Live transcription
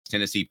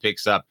Tennessee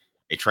picks up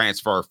a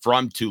transfer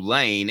from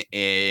Tulane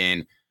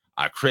in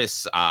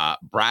Chris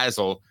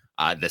Brazzell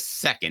the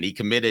second. He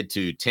committed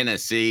to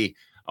Tennessee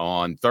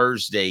on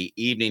Thursday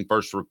evening,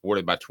 first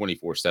reported by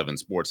 24/7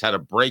 Sports. Had a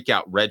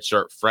breakout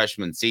redshirt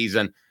freshman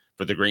season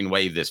for the Green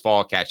Wave this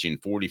fall, catching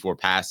 44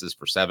 passes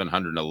for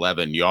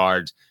 711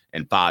 yards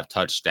and 5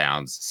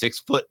 touchdowns.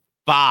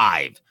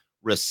 6'5"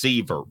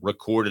 receiver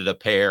recorded a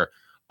pair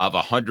of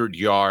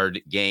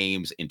 100-yard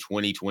games in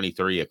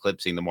 2023,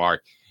 eclipsing the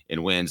mark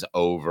in wins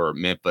over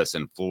Memphis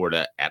and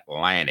Florida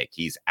Atlantic.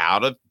 He's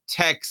out of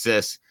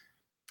Texas,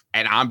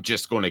 and I'm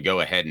just going to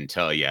go ahead and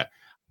tell you,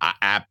 I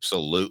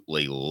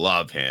absolutely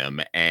love him,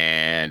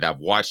 and I've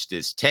watched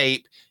his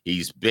tape.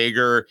 He's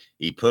bigger.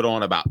 He put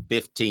on about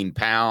 15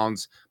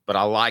 pounds, but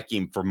I like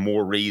him for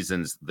more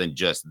reasons than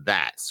just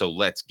that. So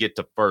let's get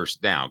to first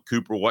down.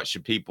 Cooper, what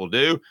should people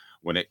do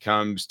when it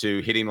comes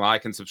to hitting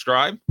like and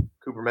subscribe?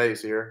 Cooper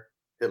Mays here.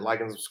 Hit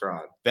like and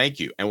subscribe. Thank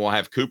you. And we'll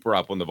have Cooper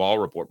up on the Vol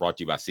Report, brought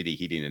to you by City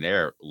Heating and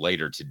Air,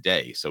 later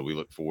today. So we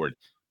look forward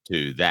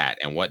to that.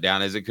 And what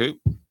down is it, Coop?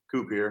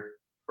 Coop here.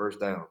 First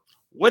down.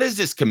 What does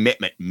this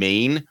commitment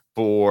mean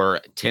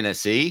for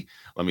Tennessee?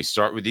 Let me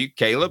start with you,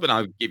 Caleb, and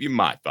I'll give you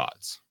my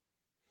thoughts.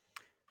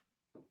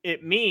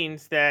 It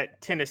means that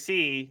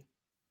Tennessee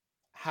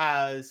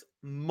has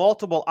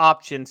multiple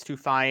options to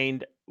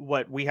find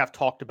what we have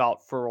talked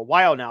about for a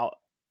while now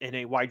in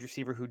a wide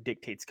receiver who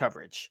dictates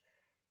coverage.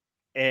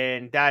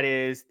 And that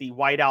is the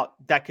wideout.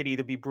 That could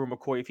either be Brew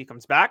McCoy if he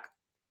comes back,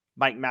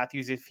 Mike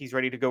Matthews if he's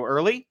ready to go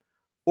early,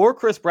 or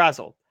Chris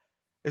Brazzell.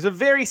 There's a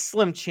very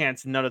slim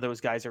chance none of those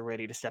guys are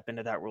ready to step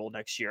into that role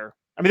next year.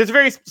 I mean, there's a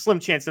very slim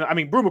chance. I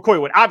mean, Brew McCoy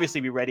would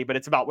obviously be ready, but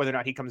it's about whether or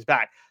not he comes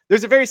back.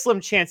 There's a very slim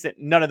chance that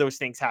none of those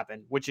things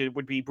happen, which it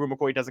would be Brew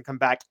McCoy doesn't come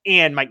back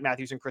and Mike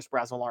Matthews and Chris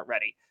Brazzell aren't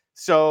ready.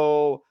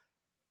 So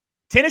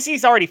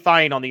Tennessee's already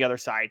fine on the other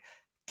side.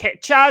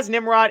 Chaz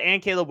Nimrod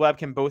and Caleb Webb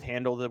can both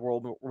handle the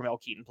role Ramel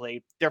Keaton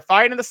played. They're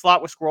fine in the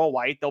slot with Squirrel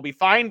White. They'll be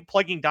fine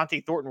plugging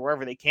Dante Thornton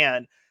wherever they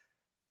can.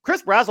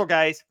 Chris Brazzell,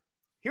 guys,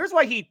 here's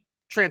why he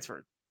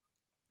transferred.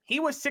 He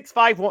was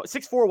 6'4",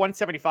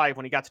 175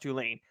 when he got to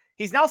Tulane.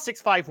 He's now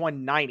 6'5",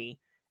 190,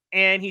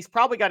 and he's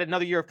probably got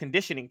another year of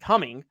conditioning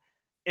coming.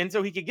 And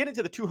so he could get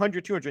into the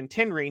 200,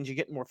 210 range and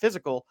get more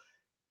physical.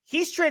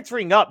 He's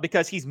transferring up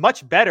because he's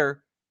much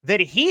better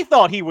than he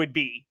thought he would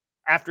be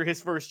after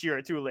his first year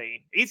at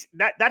Tulane.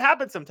 That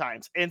happens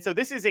sometimes. And so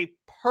this is a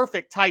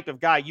perfect type of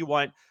guy you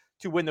want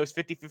to win those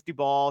 50-50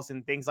 balls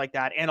and things like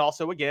that. And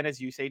also, again, as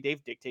you say,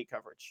 Dave, dictate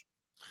coverage.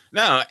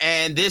 No,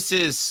 and this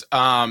is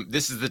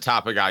the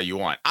type of guy you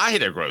want. I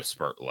hit a growth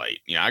spurt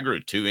late. I grew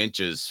 2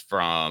 inches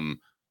from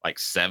like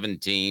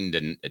 17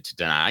 to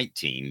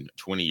 19,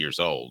 20 years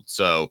old.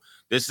 So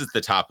this is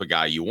the type of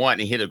guy you want.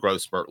 And he hit a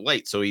growth spurt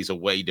late. So he's a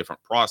way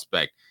different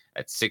prospect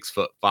at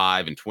 6'5"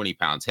 and 20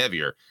 pounds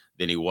heavier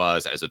than he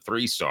was as a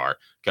 3-star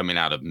coming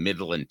out of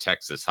Midland,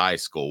 Texas high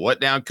school.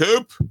 What down,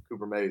 Coop?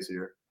 Cooper Mays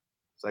here.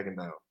 Second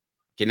down.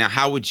 Okay, now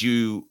how would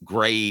you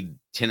grade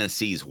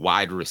Tennessee's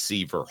wide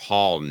receiver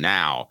haul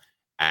now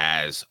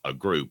as a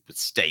group?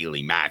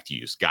 Staley,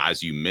 Matthews,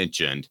 guys you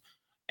mentioned.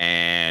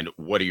 And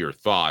what are your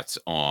thoughts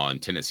on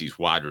Tennessee's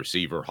wide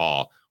receiver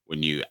haul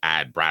when you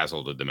add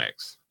Brazzell to the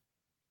mix?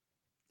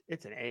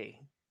 It's an A.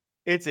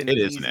 It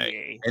is an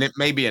A. And it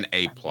may be an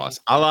A+.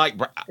 I like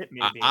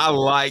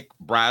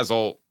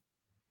Brazzell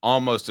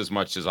almost as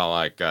much as I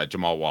like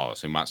Jamal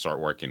Wallace, who might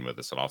start working with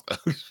us at Off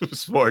the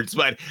Sports.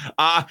 But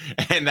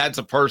and that's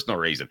a personal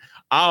reason.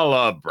 I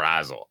love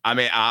Brazzell. I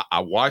mean, I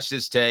watched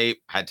his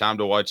tape, had time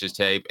to watch his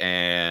tape,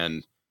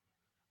 and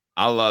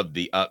I love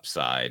the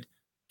upside.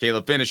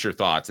 Caleb, finish your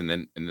thoughts, and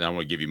then I'm going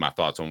to give you my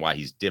thoughts on why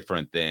he's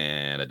different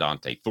than a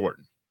Dante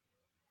Thornton.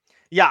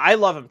 Yeah, I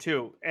love him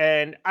too.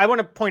 And I want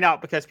to point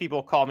out, because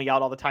people call me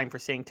out all the time for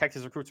saying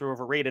Texas recruits are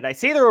overrated. I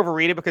say they're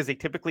overrated because they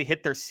typically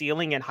hit their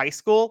ceiling in high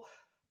school.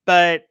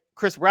 But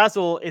Chris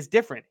Brazzell is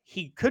different.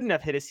 He couldn't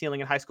have hit his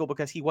ceiling in high school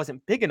because he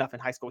wasn't big enough in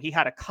high school. He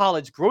had a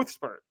college growth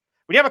spurt.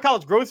 When you have a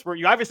college growth spurt,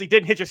 you obviously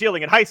didn't hit your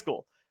ceiling in high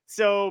school.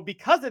 So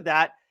because of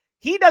that,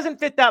 he doesn't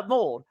fit that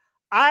mold.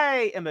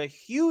 I am a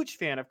huge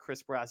fan of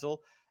Chris Brazzell,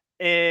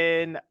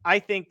 and I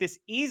think this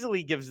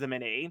easily gives them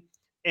an A.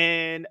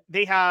 And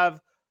they have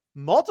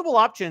multiple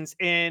options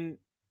to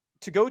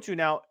go to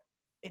now.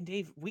 And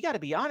Dave, we got to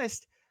be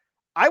honest.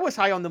 I was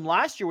high on them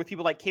last year with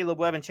people like Caleb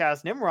Webb and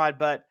Chaz Nimrod,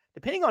 but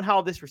depending on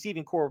how this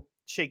receiving core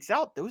shakes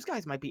out, those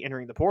guys might be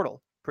entering the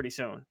portal pretty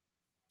soon.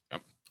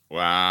 Yep.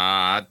 Well,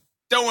 I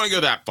don't want to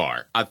go that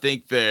far. I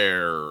think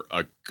they're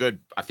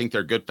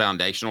good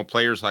foundational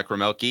players like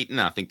Ramel Keaton.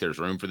 I think there's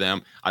room for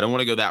them. I don't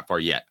want to go that far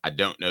yet. I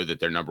don't know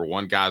that they're number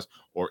one guys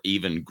or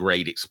even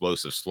great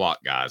explosive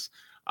slot guys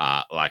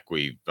like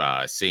we've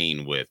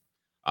seen with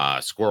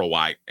Squirrel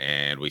White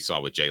and we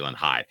saw with Jalen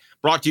Hyde.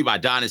 Brought to you by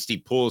Dynasty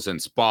Pools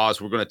and Spas.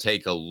 We're going to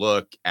take a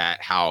look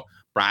at how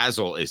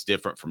Brazzell is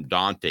different from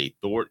Dante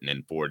Thornton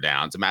in 4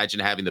 downs. Imagine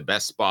having the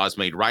best spas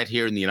made right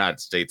here in the United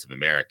States of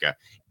America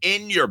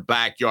in your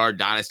backyard.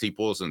 Dynasty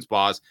Pools and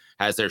Spas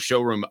has their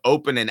showroom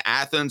open in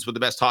Athens with the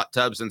best hot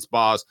tubs and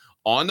spas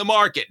on the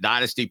market.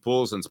 Dynasty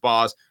Pools and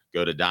Spas,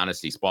 go to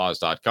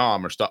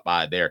dynastyspas.com or stop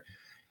by their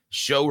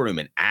showroom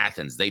in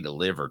Athens. They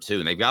deliver too.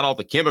 And they've got all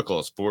the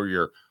chemicals for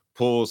your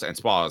pools and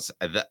spas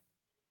that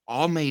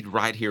all made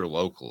right here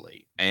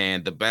locally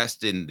and the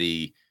best in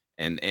the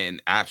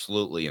and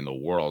absolutely in the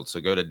world.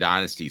 So go to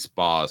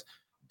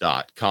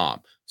dynastyspas.com.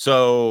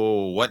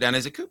 So what down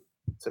is it, Coop?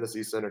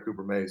 Tennessee center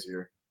Cooper Mays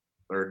here.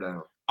 Third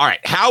down. All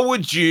right. How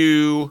would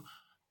you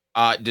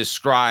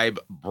describe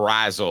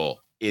Brazzell?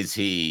 Is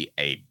he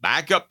a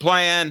backup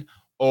plan,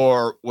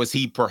 or was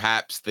he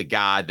perhaps the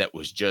guy that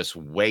was just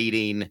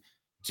waiting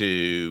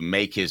to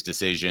make his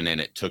decision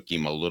and it took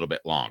him a little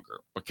bit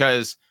longer?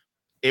 Because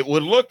it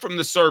would look from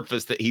the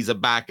surface that he's a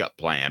backup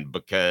plan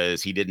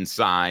because he didn't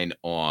sign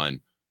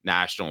on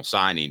National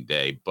Signing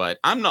Day, but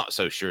I'm not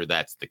so sure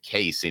that's the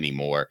case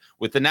anymore.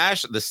 With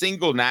the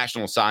single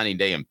National Signing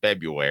Day in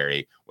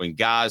February, when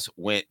guys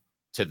went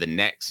to the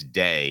next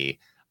day,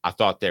 I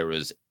thought there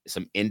was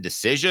some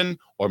indecision,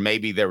 or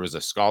maybe there was a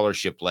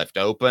scholarship left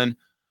open.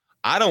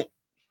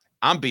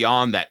 I'm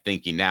beyond that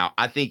thinking now.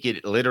 I think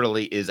it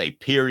literally is a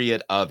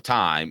period of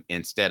time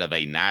instead of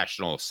a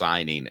National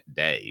Signing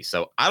Day.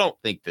 So I don't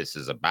think this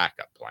is a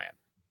backup plan.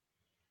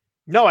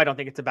 No, I don't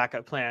think it's a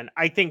backup plan.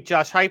 I think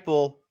Josh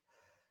Heupel.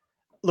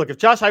 Look, if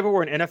Josh Heupel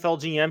were an NFL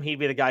GM, he'd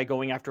be the guy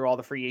going after all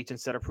the free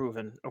agents that are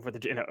proven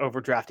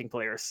over drafting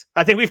players.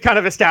 I think we've kind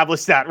of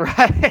established that,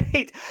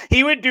 right?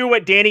 He would do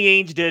what Danny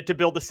Ainge did to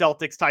build the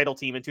Celtics title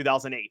team in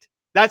 2008.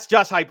 That's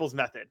Josh Heupel's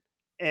method.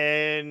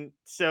 And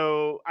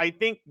so I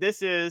think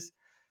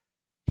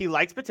he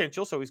likes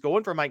potential. So he's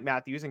going for Mike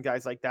Matthews and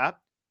guys like that,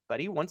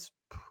 but he wants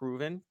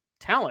proven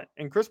talent.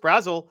 And Chris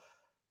Brazzell,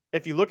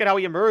 if you look at how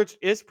he emerged,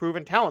 is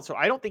proven talent. So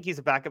I don't think he's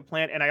a backup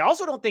plan. And I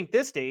also don't think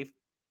this, Dave.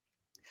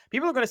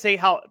 People are going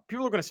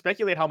to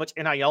speculate how much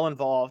NIL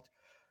involved.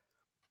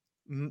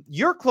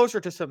 You're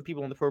closer to some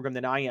people in the program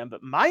than I am,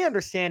 but my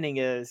understanding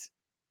is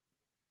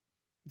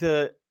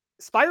the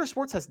Spire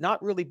Sports has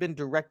not really been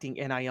directing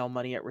NIL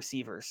money at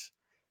receivers.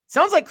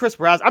 Sounds like Chris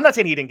Brazzell. I'm not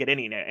saying he didn't get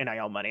any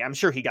NIL money. I'm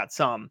sure he got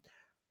some,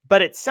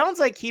 but it sounds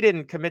like he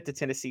didn't commit to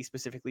Tennessee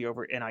specifically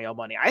over NIL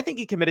money. I think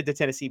he committed to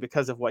Tennessee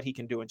because of what he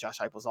can do in Josh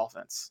Heupel's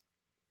offense.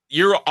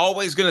 You're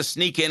always going to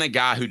sneak in a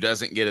guy who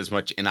doesn't get as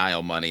much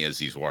NIL money as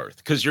he's worth,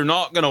 because you're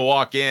not going to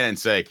walk in and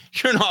say,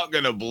 you're not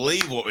going to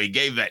believe what we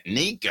gave that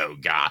Nico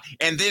guy.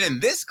 And then in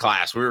this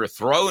class, we were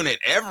throwing it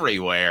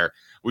everywhere.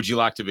 Would you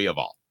like to be a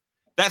Vol?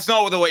 That's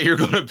not the way you're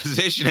going to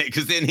position it,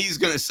 because then he's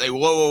going to say,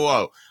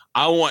 whoa,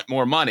 I want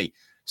more money.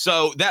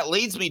 So that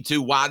leads me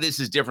to why this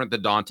is different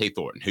than Dante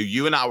Thornton, who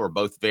you and I were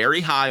both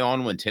very high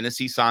on when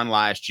Tennessee signed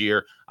last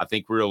year. I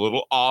think we were a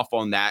little off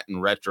on that in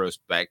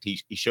retrospect.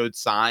 He showed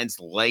signs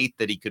late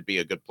that he could be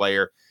a good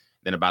player.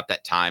 Then about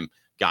that time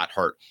got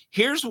hurt.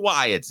 Here's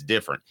why it's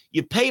different.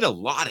 You paid a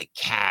lot of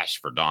cash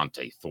for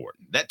Dante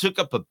Thornton. That took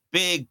up a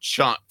big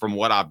chunk from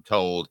what I'm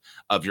told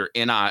of your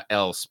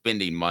NIL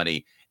spending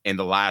money in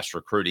the last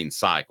recruiting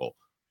cycle.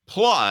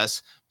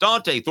 Plus,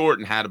 Dante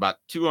Thornton had about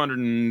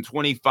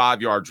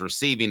 225 yards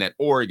receiving at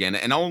Oregon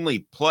and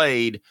only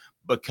played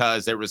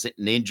because there was an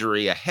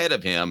injury ahead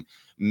of him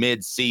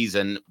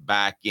mid-season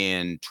back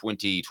in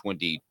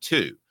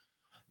 2022.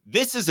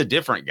 This is a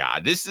different guy.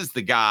 This is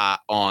the guy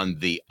on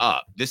the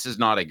up. This is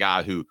not a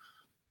guy who,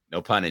 no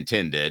pun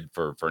intended,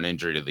 for an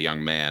injury to the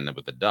young man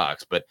with the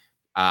Ducks, but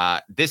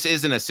this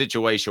isn't a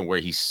situation where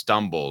he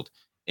stumbled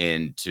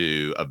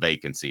into a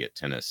vacancy at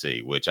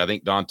Tennessee, which I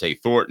think Dante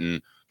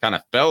Thornton kind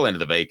of fell into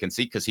the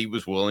vacancy because he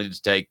was willing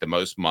to take the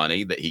most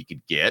money that he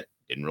could get.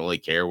 Didn't really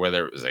care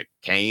whether it was a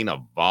cane, a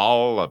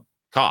ball, a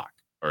cock,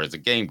 or as a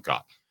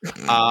gamecock.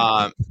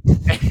 I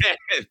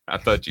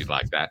thought you'd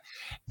like that.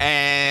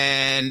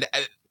 And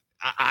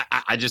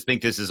I just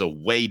think this is a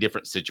way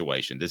different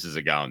situation. This is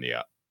a guy on the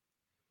up.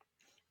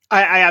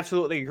 I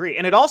absolutely agree.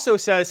 And it also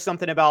says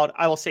something about,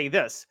 I will say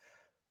this,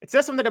 it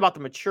says something about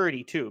the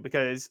maturity too,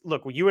 because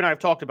look, you and I have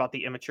talked about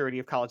the immaturity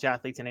of college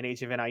athletes in an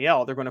age of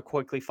NIL. They're going to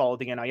quickly follow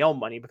the NIL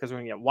money because we're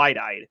going to get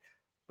wide-eyed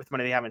with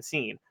money they haven't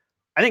seen.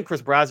 I think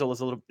Chris Brazzell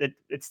is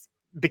it's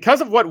because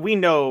of what we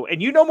know,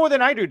 and you know more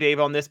than I do, Dave,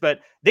 on this,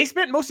 but they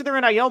spent most of their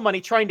NIL money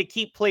trying to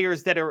keep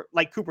players that are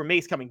like Cooper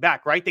Mace coming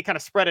back, right? They kind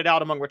of spread it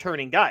out among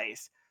returning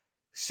guys.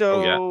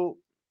 So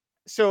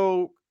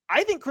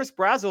I think Chris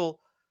Brazzell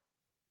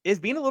is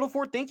being a little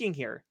forward thinking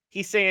here.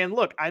 He's saying,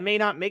 look, I may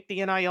not make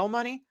the NIL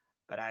money,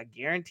 but I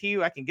guarantee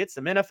you I can get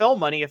some NFL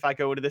money if I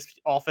go to this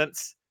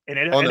offense. And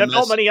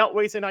NFL money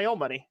outweighs NIL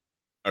money.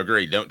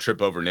 Agreed. Don't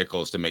trip over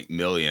nickels to make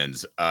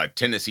millions.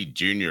 Tennessee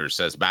Junior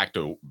says back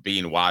to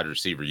being wide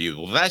receiver U.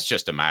 Well, that's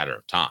just a matter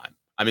of time.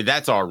 I mean,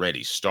 that's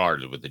already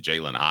started with the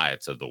Jalen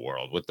Hyatts of the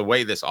world. With the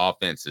way this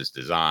offense is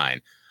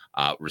designed,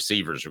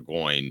 receivers are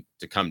going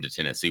to come to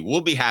Tennessee.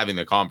 We'll be having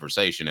the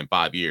conversation in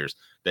 5 years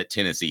that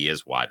Tennessee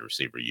is wide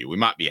receiver U. We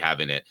might be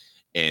having it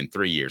in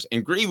 3 years.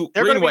 And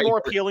they're going to be more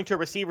appealing to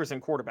receivers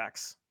and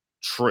quarterbacks.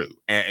 True.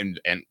 And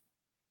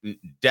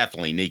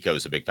definitely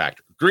Nico's a big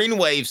factor. Green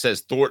Wave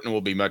says Thornton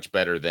will be much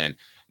better than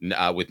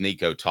with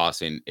Nico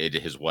tossing it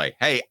his way.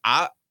 Hey,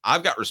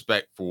 I've got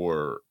respect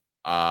for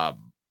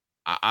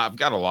I've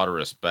got a lot of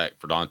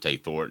respect for Dante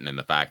Thornton and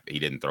the fact that he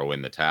didn't throw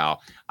in the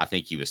towel. I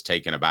think he was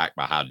taken aback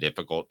by how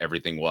difficult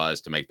everything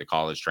was to make the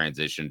college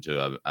transition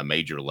to a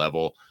major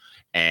level.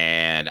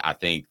 And I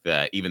think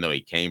that even though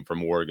he came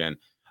from Oregon,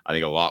 I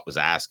think a lot was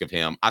asked of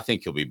him. I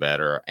think he'll be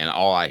better. And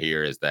all I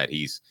hear is that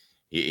he's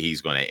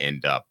going to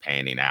end up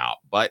panning out.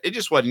 But it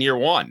just wasn't year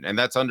one, and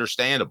that's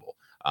understandable.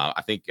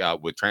 I think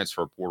with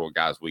transfer portal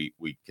guys, we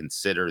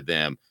consider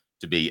them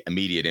to be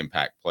immediate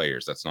impact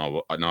players. That's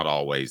not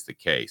always the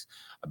case.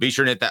 Be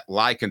sure to hit that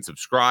like and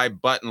subscribe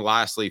button.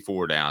 Lastly,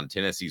 4 down.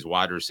 Tennessee's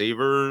wide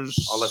receivers.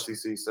 All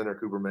SEC center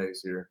Cooper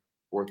Mays here.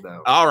 4th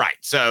down. All right.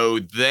 So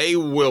they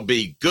will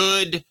be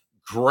good,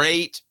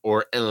 great,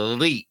 or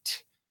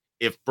elite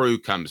if Brew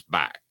comes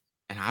back.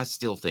 And I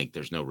still think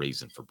there's no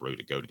reason for Brew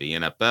to go to the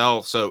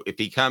NFL. So if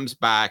he comes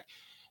back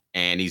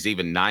and he's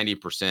even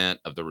 90%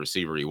 of the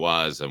receiver he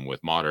was, and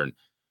with modern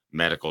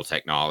medical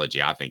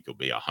technology, I think he'll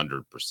be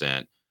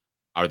 100%.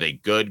 Are they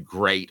good,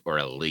 great, or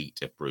elite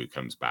if Brew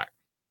comes back?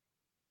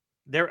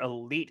 They're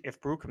elite if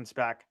Brew comes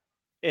back,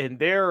 and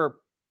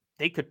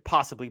they could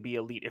possibly be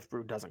elite if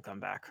Brew doesn't come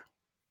back.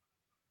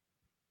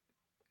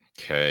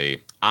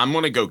 Okay, I'm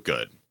gonna go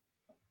good.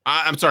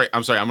 I'm sorry.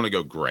 I'm gonna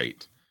go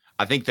great.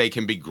 I think they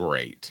can be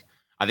great.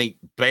 I think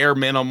bare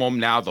minimum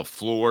now the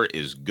floor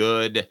is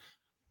good.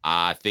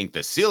 I think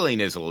the ceiling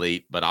is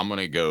elite, but I'm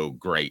gonna go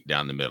great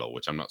down the middle,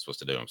 which I'm not supposed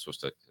to do. I'm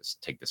supposed to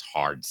take this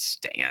hard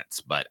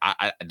stance, but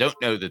I don't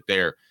know that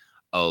they're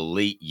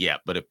elite yet.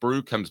 But if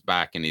Brew comes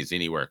back and is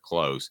anywhere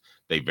close,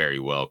 they very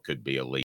well could be elite.